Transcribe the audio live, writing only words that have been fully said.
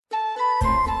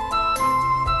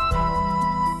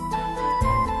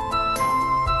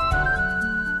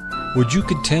Would you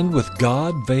contend with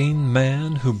God, vain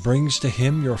man, who brings to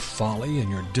him your folly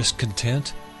and your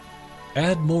discontent?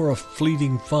 Add more of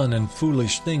fleeting fun and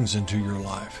foolish things into your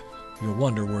life. You'll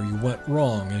wonder where you went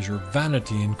wrong as your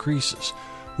vanity increases.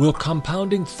 Will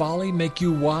compounding folly make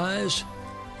you wise?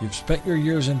 You've spent your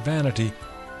years in vanity,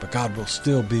 but God will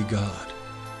still be God.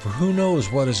 For who knows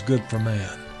what is good for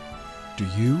man? Do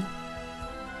you?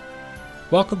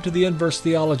 Welcome to the InVerse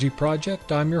Theology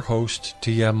Project. I'm your host,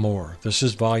 T.M. Moore. This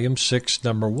is Volume 6,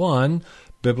 Number 1,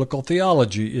 Biblical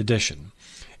Theology Edition.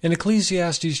 In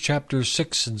Ecclesiastes chapters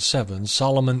 6 and 7,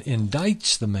 Solomon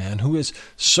indicts the man who is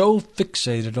so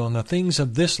fixated on the things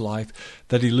of this life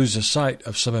that he loses sight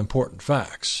of some important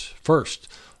facts. First,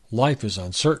 life is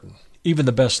uncertain. Even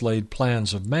the best laid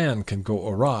plans of man can go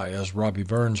awry, as Robbie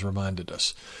Burns reminded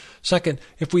us. Second,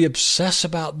 if we obsess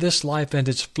about this life and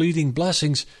its fleeting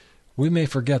blessings, we may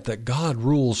forget that God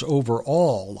rules over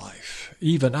all life,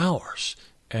 even ours,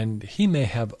 and He may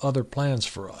have other plans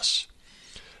for us.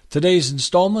 Today's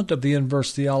installment of the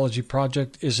InVerse Theology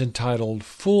Project is entitled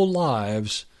Full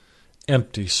Lives,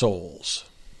 Empty Souls.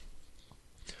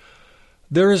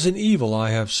 There is an evil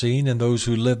I have seen in those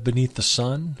who live beneath the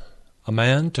sun, a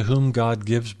man to whom God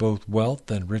gives both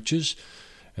wealth and riches,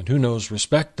 and who knows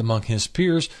respect among his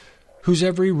peers, whose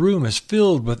every room is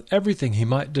filled with everything he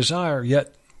might desire,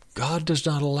 yet God does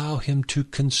not allow him to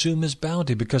consume his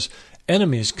bounty because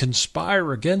enemies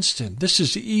conspire against him. This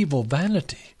is evil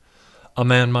vanity. A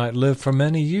man might live for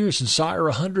many years and sire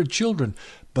 100 children,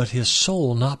 but his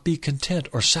soul not be content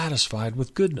or satisfied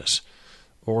with goodness.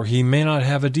 Or he may not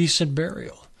have a decent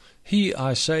burial. He,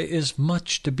 I say, is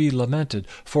much to be lamented,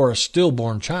 for a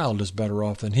stillborn child is better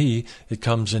off than he. It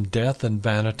comes in death and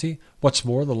vanity. What's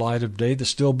more, the light of day the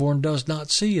stillborn does not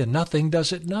see, and nothing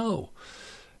does it know.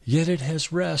 Yet it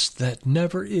has rest that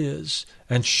never is,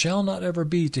 and shall not ever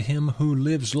be to him who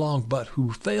lives long, but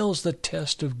who fails the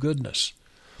test of goodness.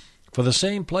 For the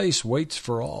same place waits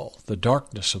for all, the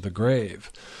darkness of the grave.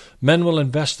 Men will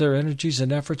invest their energies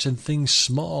and efforts in things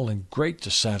small and great to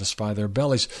satisfy their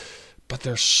bellies, but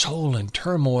their soul in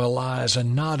turmoil lies, a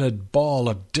knotted ball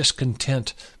of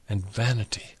discontent and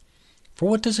vanity. For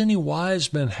what does any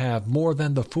wise man have more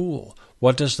than the fool?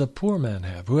 What does the poor man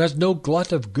have, who has no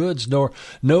glut of goods, nor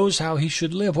knows how he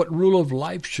should live? What rule of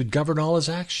life should govern all his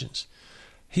actions?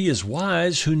 He is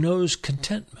wise who knows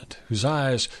contentment, whose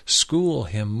eyes school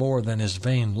him more than his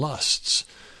vain lusts.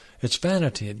 It's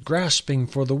vanity and grasping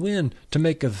for the wind to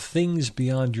make of things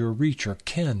beyond your reach or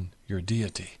ken your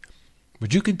deity.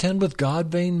 Would you contend with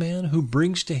God, vain man, who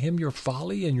brings to him your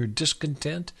folly and your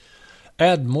discontent?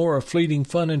 Add more of fleeting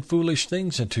fun and foolish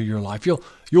things into your life.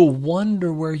 You'll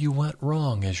wonder where you went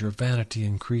wrong as your vanity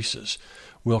increases.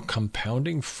 Will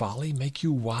compounding folly make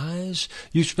you wise?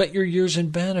 You spent your years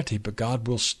in vanity, but God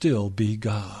will still be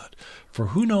God. For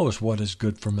who knows what is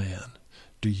good for man?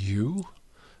 Do you?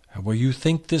 And will you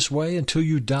think this way until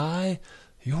you die?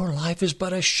 Your life is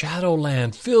but a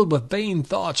shadowland filled with vain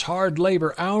thoughts, hard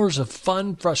labor, hours of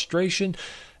fun, frustration,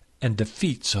 and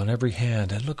defeats on every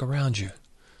hand. And look around you.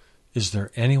 Is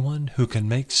there anyone who can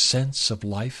make sense of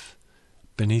life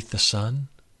beneath the sun?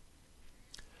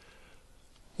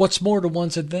 What's more to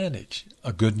one's advantage,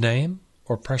 a good name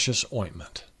or precious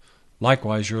ointment?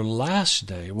 Likewise, your last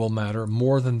day will matter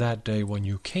more than that day when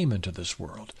you came into this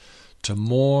world. To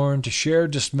mourn, to share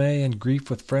dismay and grief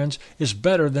with friends is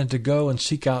better than to go and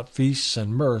seek out feasts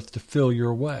and mirth to fill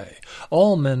your way.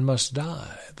 All men must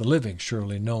die. The living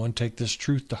surely know and take this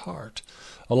truth to heart.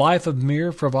 A life of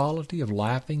mere frivolity, of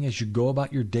laughing as you go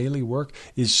about your daily work,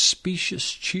 is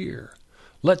specious cheer.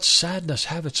 Let sadness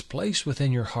have its place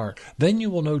within your heart. Then you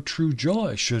will know true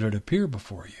joy should it appear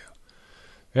before you.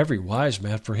 Every wise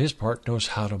man, for his part, knows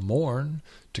how to mourn,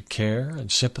 to care and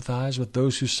sympathize with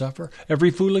those who suffer. Every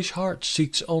foolish heart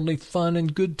seeks only fun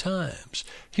and good times.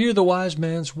 Hear the wise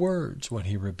man's words when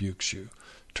he rebukes you.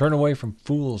 Turn away from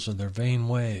fools and their vain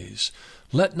ways.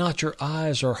 Let not your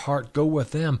eyes or heart go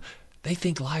with them. They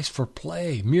think life's for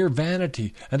play, mere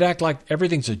vanity, and act like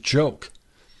everything's a joke.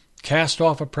 Cast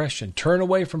off oppression, turn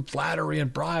away from flattery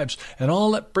and bribes, and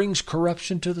all that brings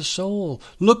corruption to the soul.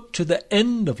 Look to the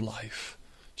end of life,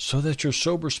 so that your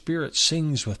sober spirit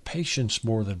sings with patience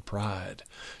more than pride.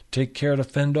 Take care to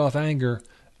fend off anger.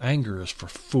 Anger is for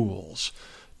fools.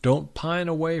 Don't pine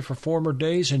away for former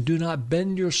days, and do not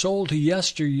bend your soul to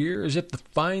yesteryear as if the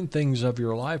fine things of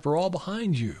your life are all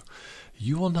behind you.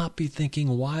 You will not be thinking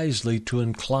wisely to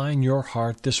incline your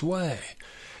heart this way.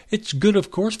 It's good,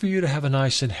 of course, for you to have a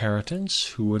nice inheritance.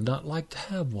 Who would not like to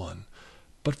have one?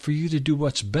 But for you to do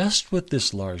what's best with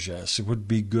this largesse, it would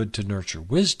be good to nurture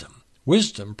wisdom.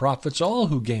 Wisdom profits all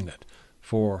who gain it.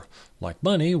 For, like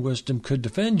money, wisdom could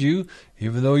defend you,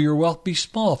 even though your wealth be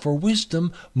small. For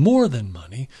wisdom, more than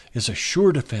money, is a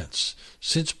sure defense,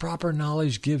 since proper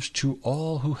knowledge gives to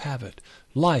all who have it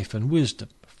life and wisdom,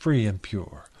 free and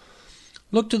pure.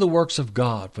 Look to the works of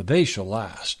God, for they shall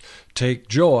last. Take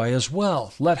joy as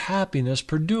wealth, let happiness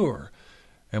perdure.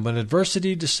 And when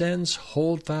adversity descends,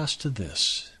 hold fast to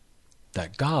this,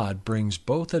 that God brings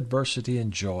both adversity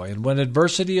and joy. And when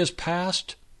adversity is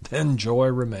past, then joy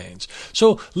remains.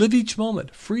 So live each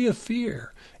moment free of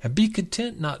fear, and be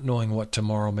content not knowing what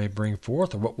tomorrow may bring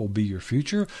forth or what will be your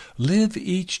future. Live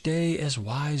each day as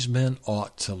wise men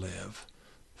ought to live.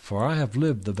 For I have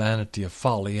lived the vanity of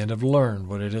folly and have learned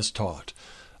what it has taught.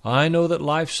 I know that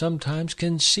life sometimes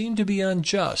can seem to be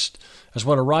unjust, as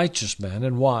when a righteous man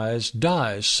and wise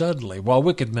dies suddenly, while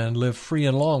wicked men live free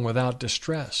and long without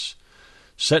distress.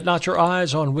 Set not your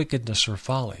eyes on wickedness or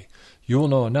folly. You will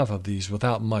know enough of these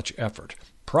without much effort.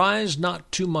 Prize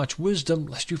not too much wisdom,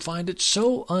 lest you find it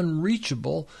so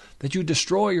unreachable that you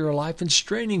destroy your life in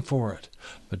straining for it.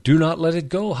 But do not let it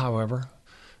go, however,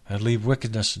 and leave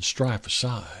wickedness and strife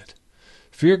aside.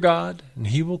 Fear God, and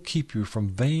He will keep you from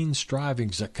vain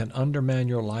strivings that can undermine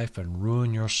your life and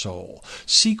ruin your soul.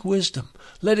 Seek wisdom,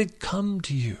 let it come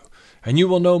to you, and you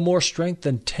will know more strength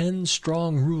than 10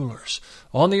 strong rulers.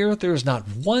 On the earth there is not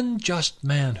one just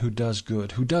man who does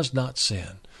good, who does not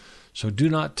sin. So do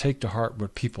not take to heart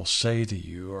what people say to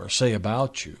you or say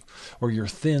about you, or your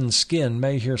thin skin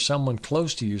may hear someone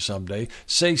close to you someday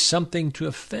say something to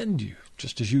offend you,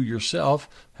 just as you yourself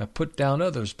have put down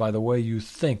others by the way you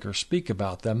think or speak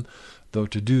about them, though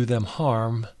to do them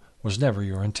harm was never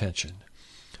your intention.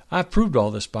 I have proved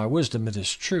all this by wisdom, it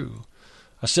is true.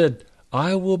 I said,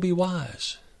 I will be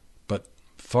wise, but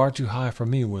far too high for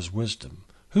me was wisdom.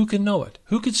 Who can know it?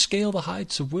 Who can scale the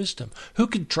heights of wisdom? Who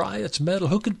can try its mettle?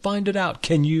 Who can find it out?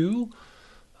 Can you?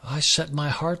 I set my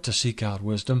heart to seek out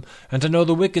wisdom, and to know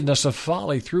the wickedness of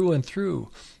folly through and through.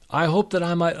 I hope that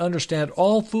I might understand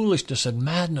all foolishness and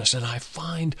madness, and I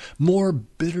find more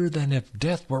bitter than if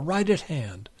death were right at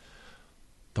hand.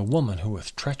 The woman who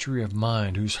with treachery of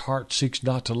mind, whose heart seeks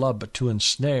not to love but to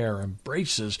ensnare,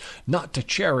 embraces not to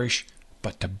cherish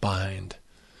but to bind.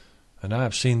 And I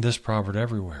have seen this proverb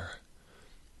everywhere,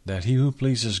 that he who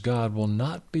pleases God will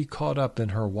not be caught up in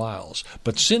her wiles.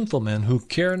 But sinful men who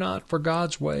care not for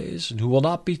God's ways, and who will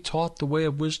not be taught the way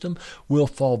of wisdom, will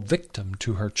fall victim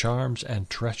to her charms and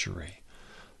treachery.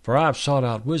 For I have sought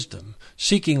out wisdom,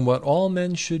 seeking what all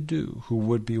men should do who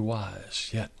would be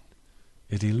wise, yet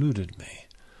it eluded me.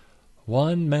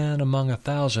 One man among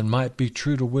 1,000 might be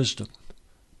true to wisdom,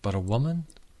 but a woman?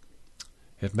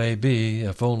 It may be,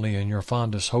 if only in your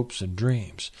fondest hopes and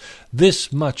dreams.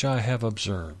 This much I have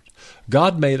observed.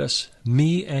 God made us,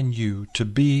 me and you, to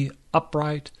be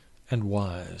upright and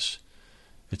wise.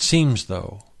 It seems,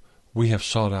 though, we have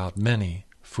sought out many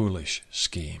foolish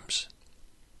schemes.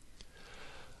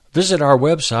 Visit our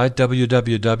website,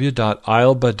 www.ailbe.org,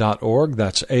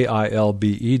 that's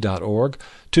AILBE.org,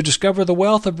 to discover the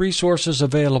wealth of resources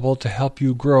available to help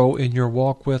you grow in your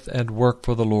walk with and work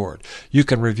for the Lord. You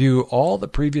can review all the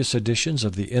previous editions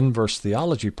of the InVerse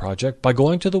Theology Project by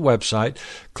going to the website,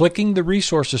 clicking the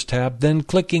Resources tab, then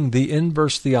clicking the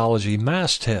InVerse Theology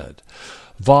masthead.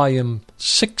 Volume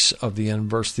 6 of the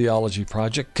InVerse Theology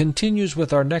Project continues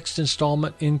with our next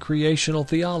installment in Creational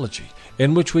Theology,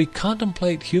 in which we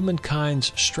contemplate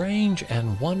humankind's strange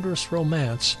and wondrous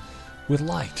romance with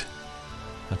light.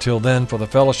 Until then, for the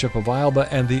Fellowship of ILBA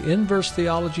and the InVerse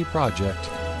Theology Project,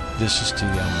 this is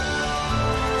T.M.